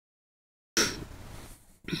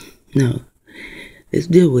Now, let's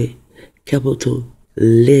deal with capitalism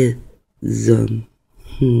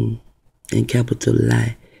and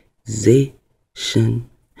capitalization.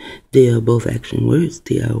 They are both action words.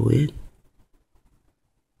 They are word.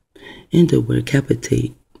 And the word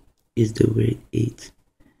capitate is the word 8.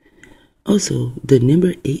 Also, the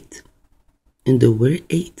number 8 and the word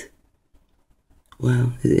 8.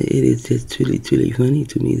 Wow, it is just truly funny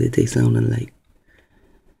to me that they sound alike.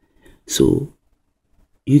 So,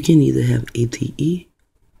 you can either have ATE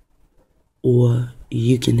or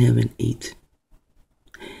you can have an 8.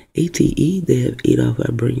 ATE, they have 8 off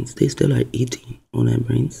our brains. They still are 18 on our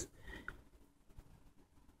brains.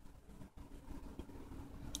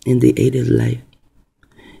 And the 8 is life.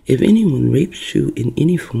 If anyone rapes you in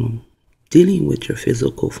any form, dealing with your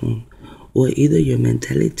physical form, or either your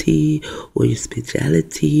mentality, or your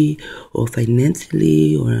spirituality, or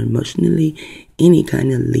financially, or emotionally, any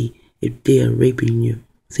kind of Lee, if they are raping you.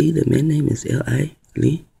 See, the man name is L.I.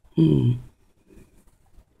 Lee.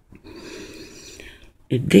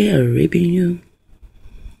 If they are raping you,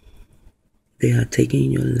 they are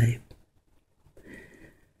taking your life.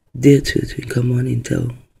 Their children come on and tell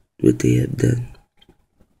what they have done.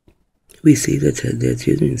 We see that their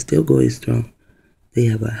children still going strong. They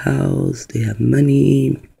have a house, they have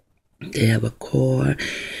money, they have a car,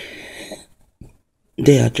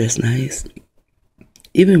 they are dressed nice.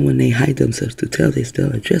 Even when they hide themselves to tell, they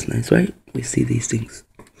still are dressed nice, right? We see these things.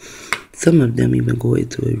 Some of them even go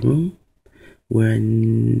into a room where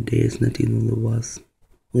there's nothing on the walls.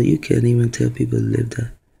 Well, you can't even tell people live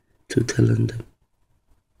there to telling them.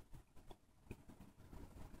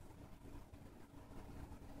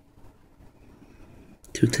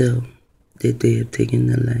 To tell that they have taken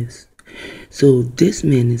their lives. So this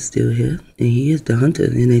man is still here, and he is the hunter.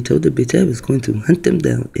 And they told the bitch I was going to hunt them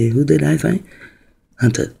down. And who did I find?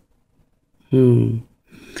 Hunter. And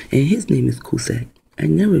his name is Cusack. I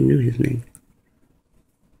never knew his name.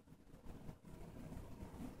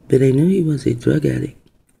 But I knew he was a drug addict.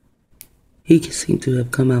 He seemed to have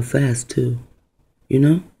come out fast, too. You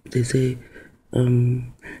know? They say,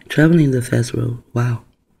 traveling the fast road. Wow.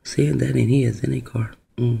 Saying that, and he is in a car.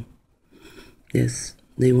 Yes,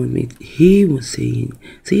 they want me. He was saying,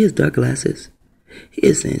 see his dark glasses? He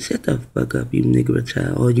is saying, shut the fuck up, you nigger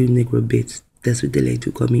child, or you nigger bitch. That's what they like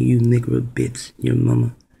to call me, you nigger bitch, your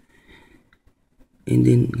mama. And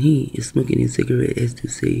then he is smoking a cigarette as to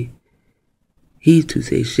say, he to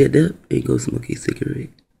say, shut up and go smoke a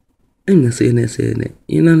cigarette. I'm not saying that,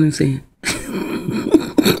 you know what I'm saying?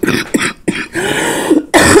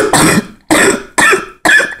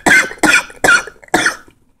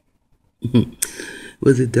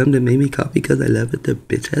 Was it them that made me cough because I love it? The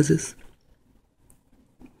bitch has this.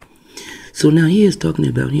 So now he is talking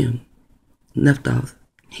about him. Left off.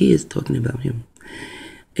 He is talking about him.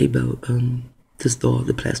 About this doll,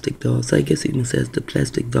 the plastic doll. So I guess he even says the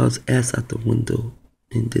plastic doll's ass out the window.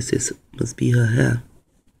 And this must be her hair.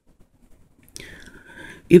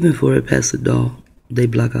 Even for it past the doll, they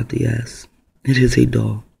block out the ass. It is a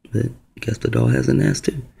doll. But I guess the doll has an ass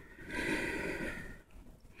too.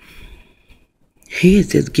 He is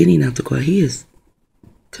just getting out the car. He is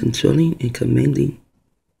controlling and commanding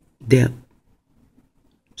Deb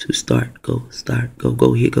to start, go,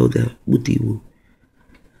 here, go there, wooty woo.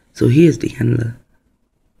 So he is the handler.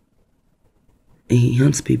 And he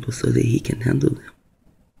hunts people so that he can handle them.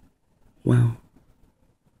 Wow.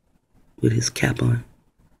 With his cap on.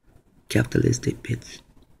 Capitalistic bitch.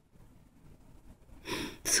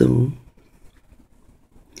 So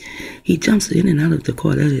he jumps in and out of the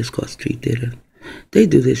car. That is called street theater. They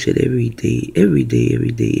do this shit every day.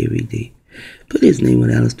 Put his name with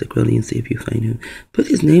Aleister Crowley and see if you find him. Put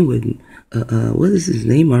his name with, what is his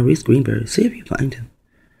name? Maurice Greenberg. See if you find him.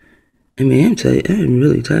 I mean, I'm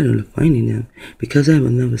really tired of finding him because I will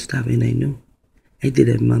never stop, and I know. I did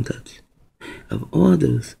a montage of all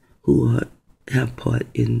those who have part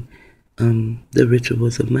in the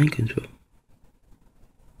rituals of mind control.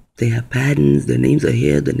 They have patents, their names are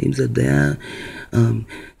here, their names are there.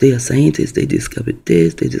 They are scientists, they discovered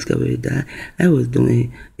this, they discovered that. I was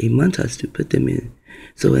doing a montage to put them in.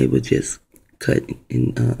 So I would just cut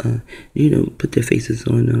and, put their faces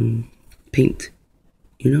on paint,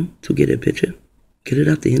 to get a picture. Get it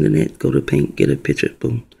off the internet, go to paint, get a picture,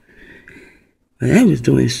 boom. But I was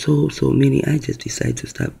doing so many, I just decided to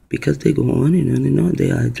stop because they go on and on and on.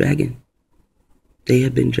 They are dragging. They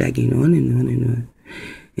have been dragging on and on and on.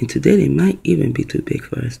 And today they might even be too big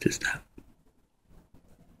for us to stop.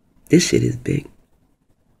 This shit is big.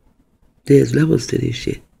 There's levels to this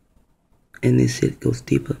shit. And this shit goes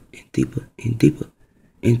deeper and deeper and deeper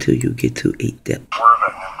until you get to a depth.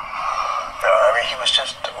 mean, he was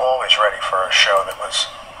just always ready for a show that was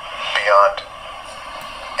beyond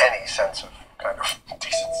any sense of kind of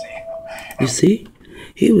decency. You see,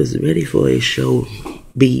 he was ready for a show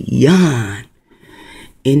beyond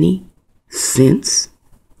any sense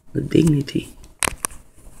of dignity,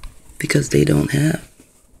 because they don't have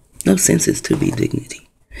no senses to be dignity.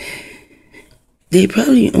 They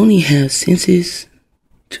probably only have senses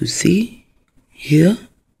to see, hear.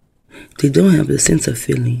 They don't have the sense of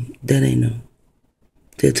feeling. That I know.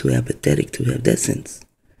 They're too apathetic to have that sense.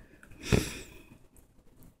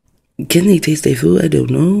 Can they taste their food? I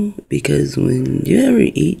don't know. Because when you ever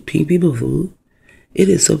eat people food, it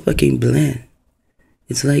is so fucking bland.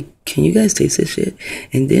 It's like, can you guys taste this shit?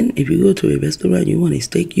 And then if you go to a restaurant, you want a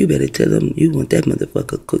steak, you better tell them you want that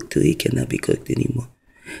motherfucker cooked till he cannot be cooked anymore.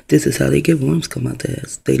 This is how they get worms come out their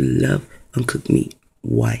ass. They love uncooked meat.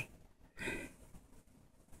 Why?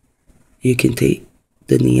 You can take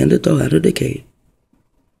the Neanderthal out of the cave,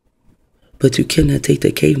 but you cannot take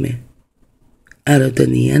the caveman out of the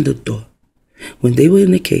Neanderthal. When they were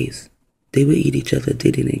in the caves, they would eat each other.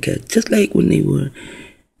 They didn't care. Just like when they were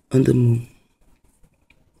on the moon.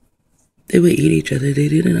 They would eat each other. They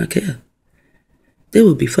did not care. They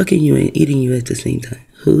would be fucking you and eating you at the same time.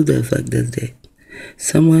 Who the fuck does that?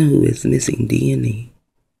 Someone who is missing DNA.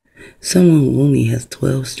 Someone who only has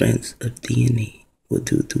 12 strands of DNA will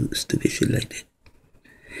do stupid shit like that.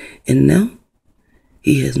 And now,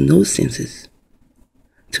 he has no senses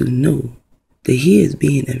to know that he is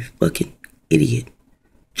being a fucking idiot,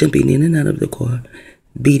 jumping in and out of the car,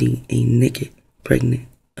 beating a naked, pregnant,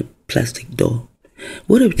 a plastic doll.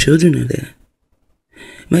 What if children are there?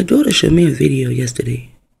 My daughter showed me a video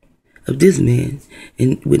yesterday of this man,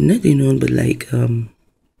 and with nothing on but like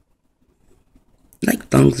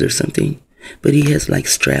thongs or something, but he has like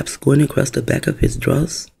straps going across the back of his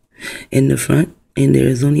drawers in the front, and there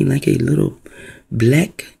is only like a little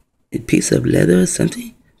black piece of leather or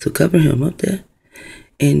something to cover him up there.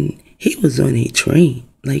 And he was on a train,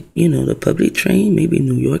 like, you know, the public train, maybe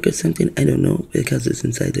New York or something, I don't know, because it's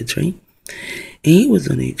inside the train. And he was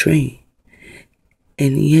on a train,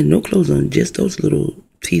 and he had no clothes on, just those little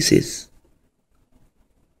pieces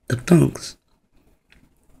of thongs.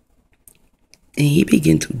 And he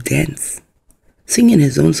began to dance, singing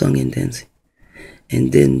his own song and dancing.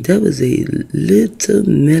 And then there was a little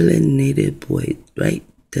melanated boy right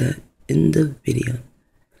there in the video,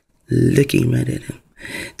 looking right at him.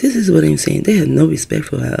 This is what I'm saying. They have no respect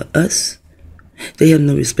for us. They have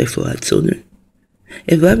no respect for our children.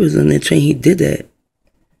 If I was on that train, he did that.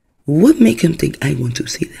 What make him think I want to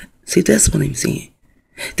see that? See, that's what I'm saying.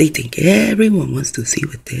 They think everyone wants to see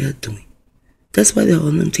what they're doing. That's why they're all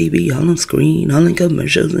on TV, all on screen, all in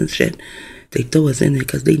commercials and shit. They throw us in there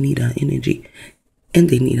because they need our energy and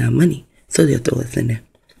they need our money. So they'll throw us in there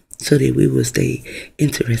so that we will stay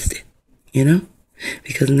interested, you know?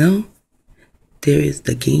 Because now there is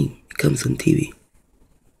the game. It comes on TV.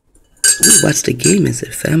 We watch the game as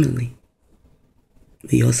a family.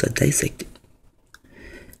 We also dissect it.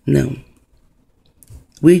 Now,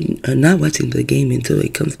 we are not watching the game until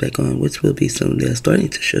it comes back on, which will be soon. They're starting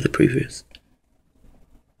to show the previews.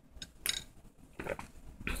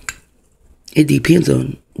 It depends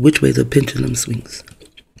on which way the pendulum swings.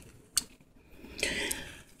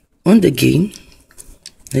 On the game,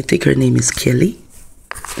 I think her name is Kelly.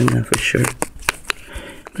 I'm not for sure.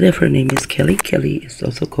 But if her name is Kelly, Kelly is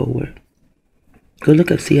also a code word. Go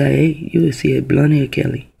look up CIA, you will see a blonde hair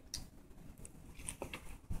Kelly.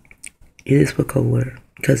 It is for code word.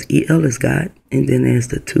 Because EL is God, and then there's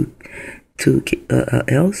the two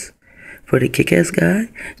L's. For the kick-ass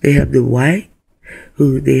guy, they have the Y,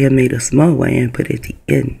 who they have made a small Y and put at the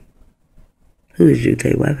end. Who is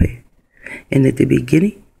Jute Wafe? And at the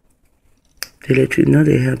beginning, they let you know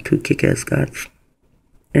they have two kick-ass gods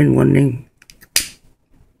and one name.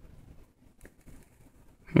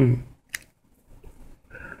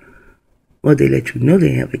 Well, they let you know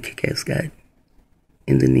they have a kick-ass god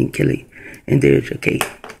in the name Kelly. And there's a K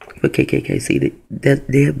for KKK. See, that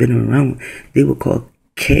they have been around. They were called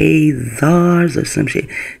K-Zars or some shit.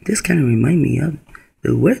 This kind of remind me of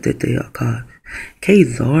the word that they are called.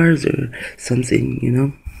 K-Zars or something, you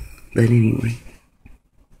know. But anyway.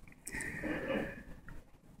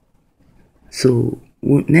 So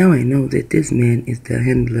now I know that this man is the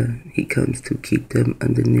handler. He comes to keep them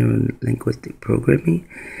under neuro-linguistic programming.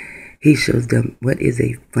 He shows them what is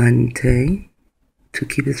a fun thing to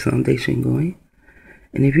keep his foundation going.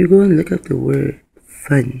 And if you go and look up the word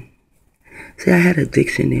fun, say I had a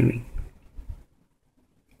dictionary.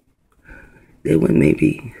 They went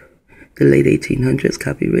maybe the late 1800s,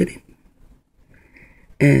 copyrighted.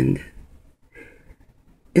 And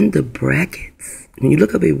in the brackets, when you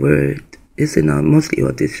look up a word, it's in mostly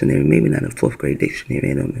our dictionary, maybe not a 4th grade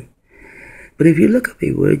dictionary, I don't know. But if you look up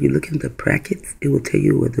a word, you look in the brackets, it will tell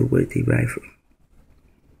you where the word derived from.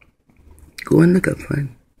 Go and look up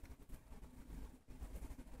fun.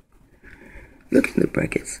 Look in the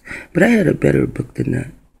brackets. But I had a better book than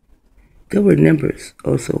that. There were numbers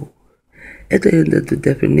also at the end of the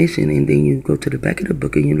definition, and then you go to the back of the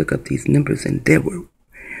book and you look up these numbers, and there were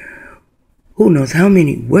who knows how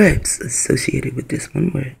many words associated with this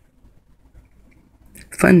one word.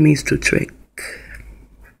 Fun means to trick.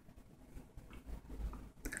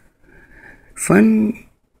 Fun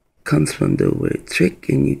comes from the word trick,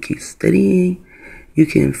 and you keep studying. You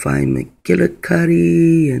can find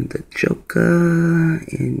McGillicuddy and the Joker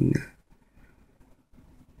and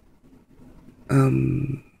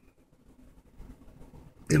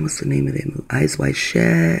then what's the name of that movie? Eyes Wide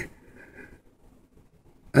Shut.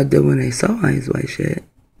 Then when I saw Eyes Wide Shut,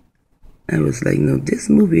 I was like, no, this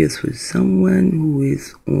movie is for someone who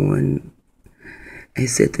is on, I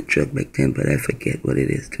said the drug back then, but I forget what it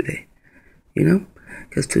is today. You know?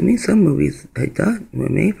 Because to me, some movies I thought were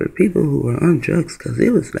made for people who were on drugs, because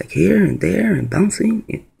it was like here and there and bouncing.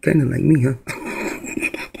 Kind of like me, huh?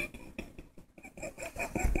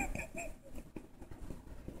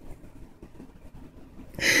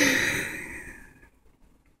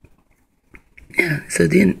 Yeah, so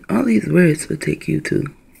then all these words will take you to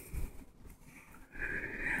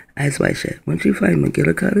Eyes Wide Shut. Once you find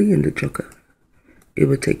McGillicuddy and the Joker, it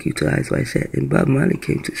will take you to Eyes Wide Shut. And Bob Marley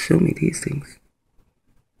came to show me these things.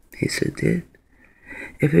 He sure did.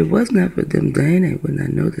 If it was not for them dying, I would not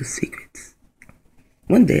know the secrets.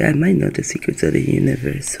 One day I might know the secrets of the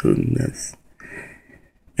universe. Who knows?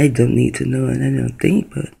 I don't need to know it, I don't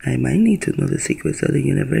think, but I might need to know the secrets of the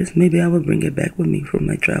universe. Maybe I will bring it back with me from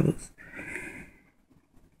my travels.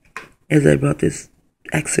 As I brought this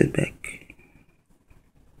accent back.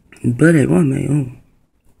 But I want my own.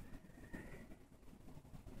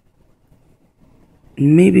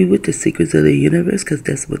 Maybe with the secrets of the universe, because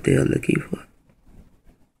that's what they are looking for.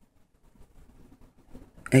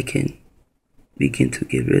 I can begin to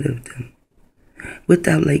get rid of them.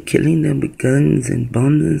 Without like killing them with guns and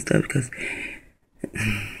bombs and stuff, because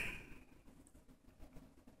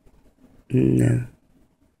no.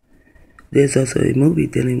 There's also a movie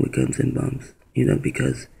dealing with guns and bombs, you know,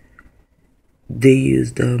 because they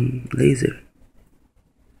used laser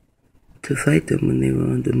to fight them when they were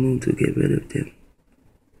on the moon to get rid of them.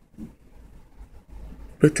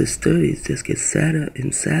 But the stories just get sadder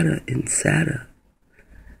and sadder and sadder.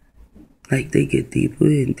 Like they get deeper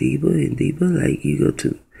and deeper and deeper. Like you go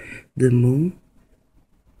to the moon,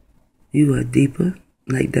 you are deeper,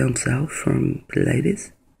 like down south from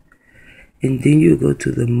Pleiades. And then you go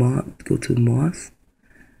to Mars,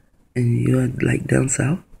 and you're like down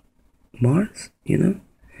south, Mars, you know.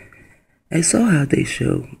 I saw how they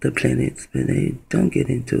show the planets, but I don't get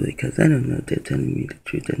into it because I don't know if they're telling me the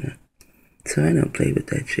truth or not. So I don't play with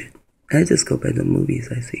that shit. I just go by the movies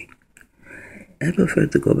I see. I prefer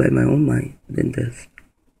to go by my own mind than this.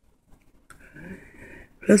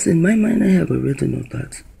 Plus, in my mind, I have original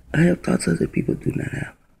thoughts. I have thoughts other people do not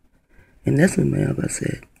have. And that's what my Abba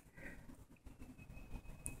said.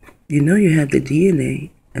 You know you have the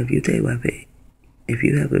DNA of Utewape if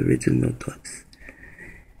you have original thoughts.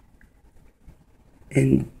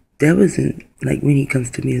 And that wasn't like when he comes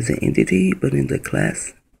to me as an entity, but in the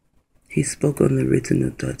class, he spoke on the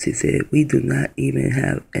original thoughts. He said, we do not even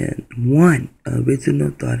have one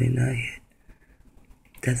original thought in our head.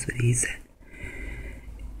 That's what he said.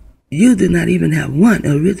 You do not even have one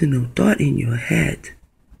original thought in your head.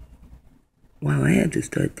 Wow, I had to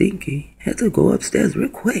start thinking. I had to go upstairs real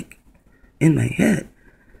quick in my head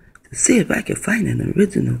to see if I could find an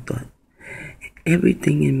original thought.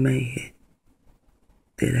 Everything in my head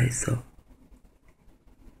that I saw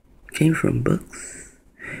came from books.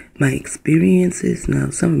 My experiences, now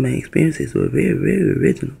some of my experiences were very, very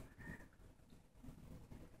original.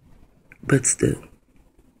 But still,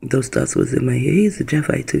 those thoughts was in my head. He's a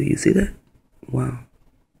Jeffite too, you see that? Wow.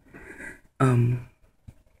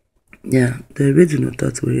 Yeah, the original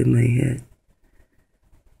thoughts were in my head.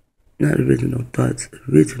 Not original thoughts,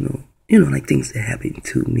 original, you know, like things that happened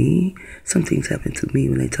to me. Some things happened to me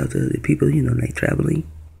when I talk to other people, you know, like traveling.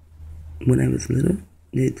 When I was little,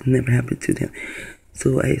 it never happened to them.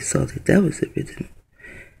 So I saw that that was original.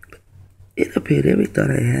 But it appeared every thought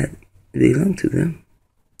I had belonged to them.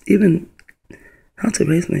 Even how to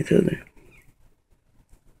raise my children.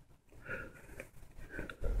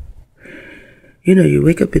 You know, you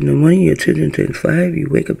wake up in the morning, your children turn 5, you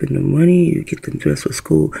wake up in the morning, you get them dressed for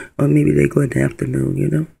school, or maybe they go in the afternoon, you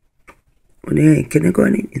know. When they're in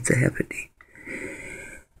kindergarten, it's a half a day.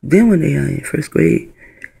 Then when they are in first grade,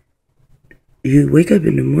 you wake up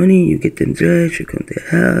in the morning, you get them dressed, you come to the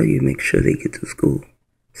house, you make sure they get to school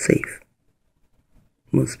safe.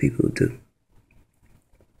 Most people do.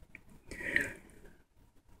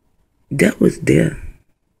 That was their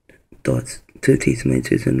thoughts to teach my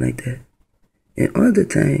children like that. And all the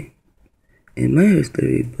time, in my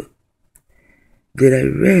history book that I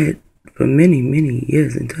read for many, many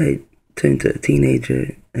years until I turned to a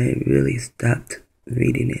teenager, I really stopped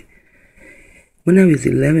reading it. When I was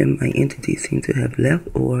 11, my entity seemed to have left,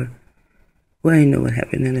 or, well, I didn't know what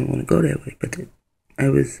happened. I didn't want to go that way, but I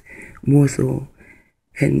was more so,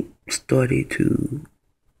 had started to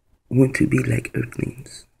want to be like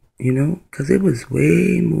Earthlings, you know, because it was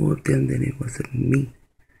way more of them than it was of me.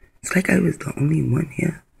 It's like I was the only one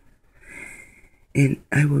here. And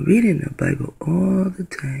I would read in the Bible all the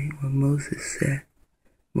time what Moses said.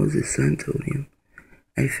 Moses' son told him,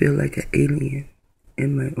 I feel like an alien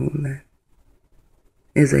in my own land.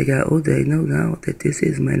 As I got older, I know now that this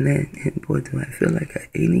is my land, and boy, do I feel like an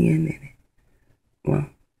alien in it. Wow.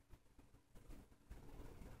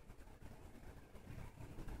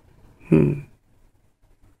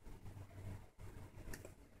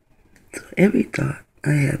 So every thought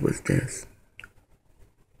I had was this.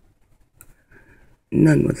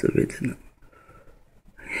 None was original.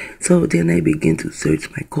 So then I began to search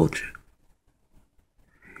my culture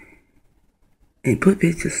and put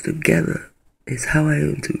pictures together is how I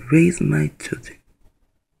am to raise my children.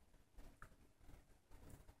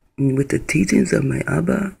 And with the teachings of my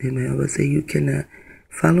Abba, and my Abba say you cannot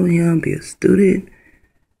follow him, be a student.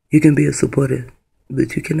 You can be a supporter,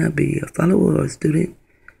 but you cannot be a follower or a student,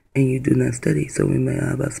 and you do not study. So when my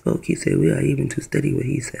Abba spoke, he said we are even to study what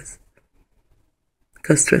he says.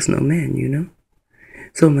 Because trust no man, you know.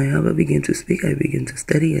 So my Abba began to speak, I began to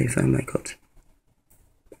study, I found my culture.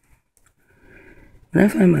 When I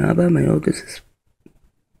find my Abba, my oldest is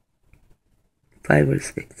 5 or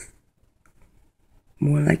 6.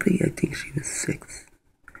 More likely, I think she was 6.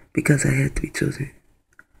 Because I had 3 children.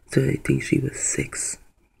 So I think she was 6.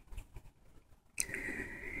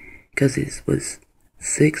 Because it was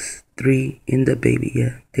 6, 3, and the baby,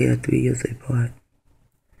 yeah. They are 3 years apart.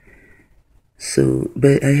 So,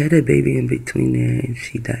 but I had a baby in between there and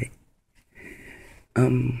she died.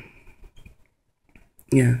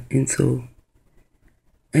 Yeah, and so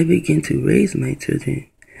I began to raise my children.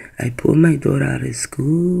 I pulled my daughter out of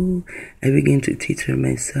school. I began to teach her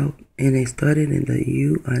myself. And I started in the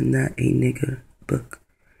You Are Not a Nigger book.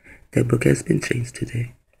 That book has been changed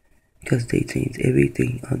today. Because they changed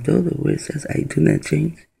everything. Although the word says I do not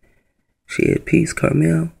change. She had peace,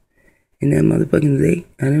 Carmel. And that motherfucking day,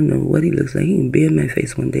 I don't know what he looks like. He can be in my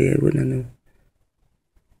face one day. I wouldn't know.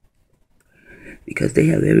 Because they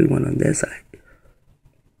have everyone on their side.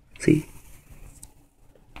 See?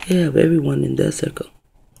 They have everyone in their circle.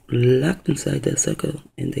 Locked inside their circle.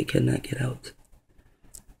 And they cannot get out.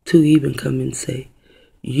 To even come and say,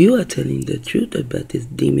 you are telling the truth about this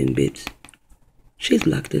demon bitch. She's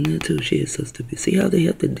locked in there too. She is so stupid. See how they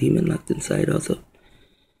have the demon locked inside also?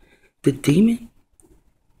 The demon?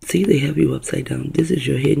 See, they have you upside down. This is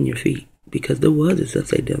your head and your feet. Because the world is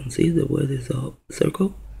upside down. See, the world is a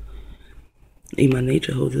circle. And my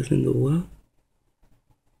nature holds us in the world.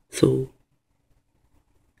 So,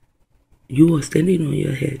 you are standing on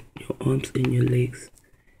your head, your arms and your legs.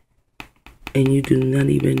 And you do not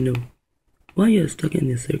even know why you're stuck in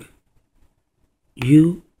this circle.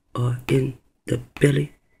 You are in the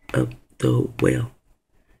belly of the whale.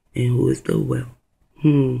 And who is the whale?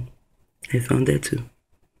 I found that too.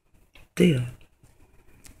 They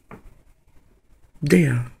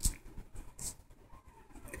are.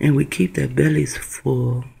 And we keep their bellies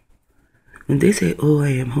full. When they say, oh, I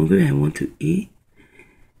am hungry, I want to eat,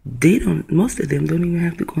 they don't, most of them don't even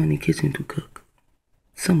have to go in the kitchen to cook.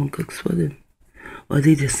 Someone cooks for them. Or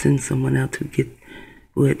they just send someone out to get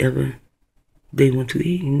whatever they want to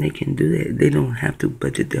eat, and they can do that. They don't have to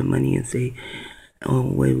budget their money and say, oh,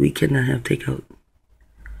 well, we cannot have takeout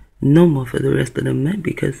no more for the rest of the month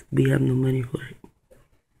because we have no money for it.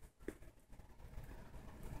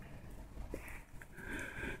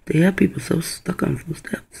 They have people so stuck on food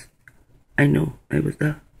stamps. I know, I was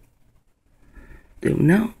there.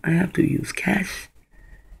 Now I have to use cash.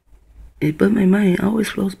 But my mind always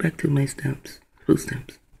flows back to my stamps, food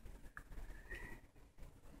stamps.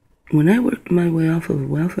 When I worked my way off of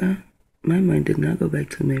welfare, my mind did not go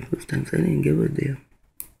back to my food stamps. I didn't give a damn.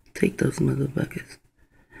 Take those motherfuckers.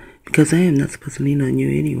 Because I am not supposed to lean on you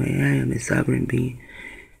anyway. I am a sovereign being.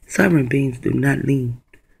 Sovereign beings do not lean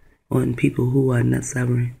on people who are not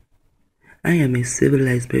sovereign. I am a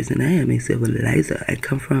civilized person. I am a civilizer. I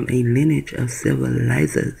come from a lineage of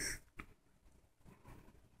civilizers.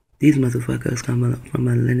 These motherfuckers come from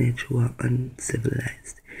a lineage who are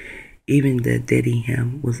uncivilized. Even their daddy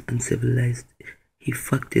Ham was uncivilized. He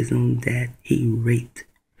fucked his own dad. He raped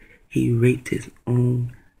his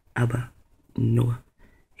own Abba, Noah.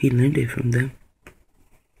 He learned it from them.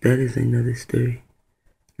 That is another story.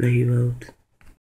 Love you,